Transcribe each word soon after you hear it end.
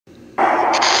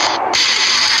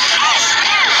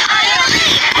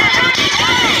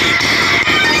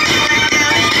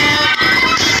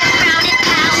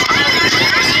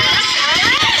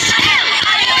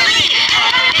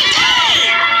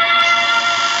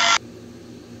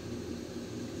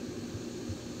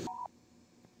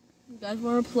guys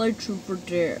want to play Truth or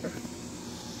Dare?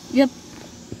 Yep.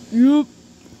 Yep.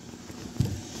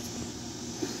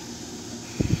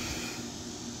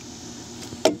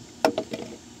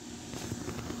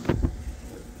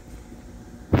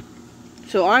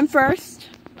 So I'm first.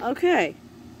 Okay.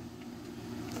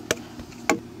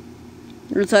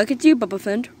 Looks like it's you, Bubba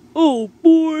Finn. Oh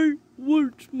boy,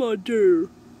 what's my dare?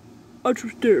 I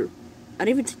just dare. I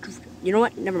didn't even say truth. You know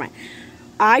what? Never mind.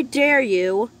 I dare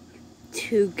you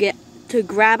to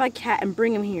grab a cat and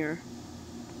bring him here.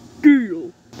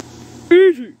 Deal.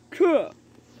 Easy, cat.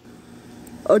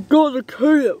 I got the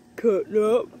cat,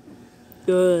 Catnap.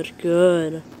 Good,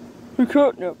 good. The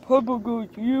Catnap probably goes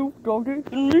to you, Doggy,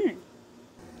 and me.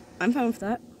 I'm fine with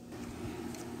that.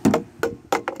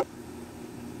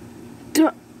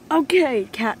 Okay,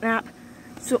 Catnap.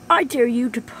 So I dare you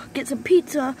to get some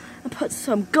pizza and put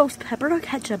some ghost pepper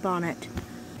ketchup on it.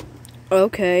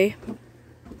 Okay.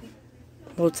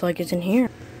 Looks like it's in here.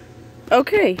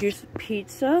 Okay, here's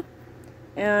pizza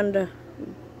and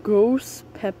ghost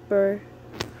pepper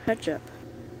ketchup.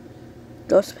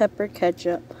 Ghost pepper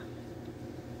ketchup.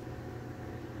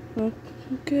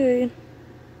 Okay.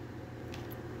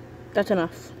 That's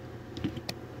enough.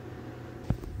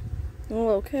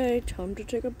 Well, okay, time to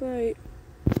take a bite.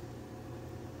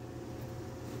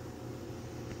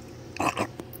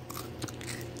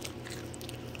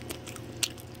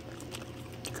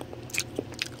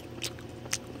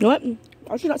 You know what?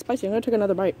 Actually not spicy. I'm gonna take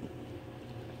another bite.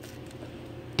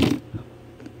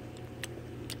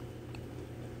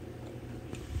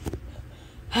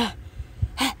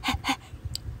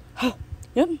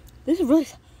 Yep, this is really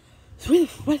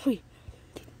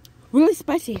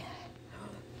spicy.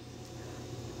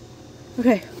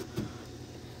 Okay,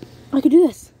 I can do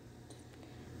this.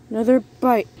 Another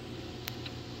bite.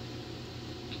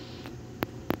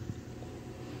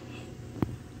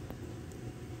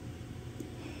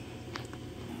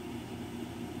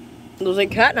 Looks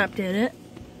like Catnap did it.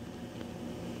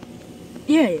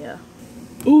 Yeah.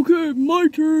 Okay, my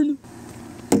turn.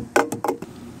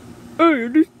 Hey, I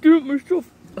just did it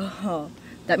myself.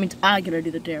 That means I gotta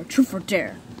do the dare. Truth or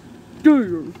dare?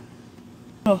 Dare.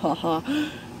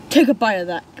 Take a bite of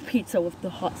that pizza with the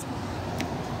hot sauce.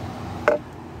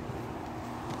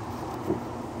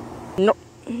 No.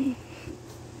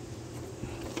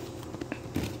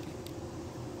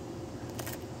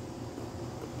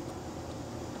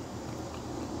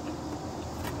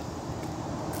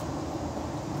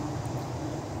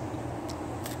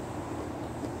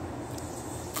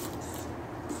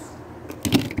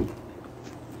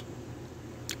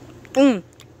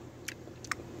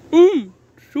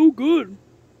 So good.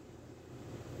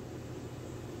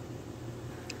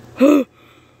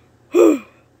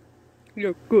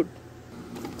 Yeah, good.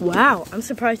 Wow, I'm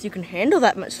surprised you can handle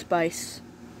that much spice.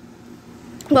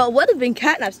 Well, it would have been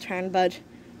Catnap's turn, but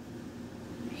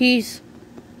he's,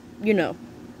 you know.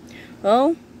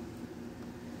 Well,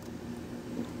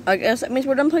 I guess that means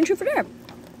we're done playing Truth or Dare.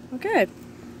 Okay.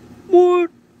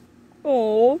 What?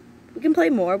 Oh, we can play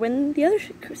more when the other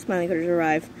Smiling Critters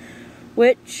arrive,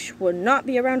 which would not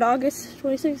be around August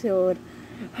 26th. It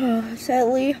would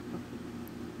sadly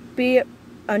be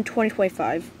on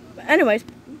 2025. Anyways,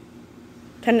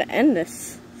 time to end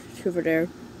this Truth or Dare.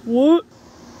 What?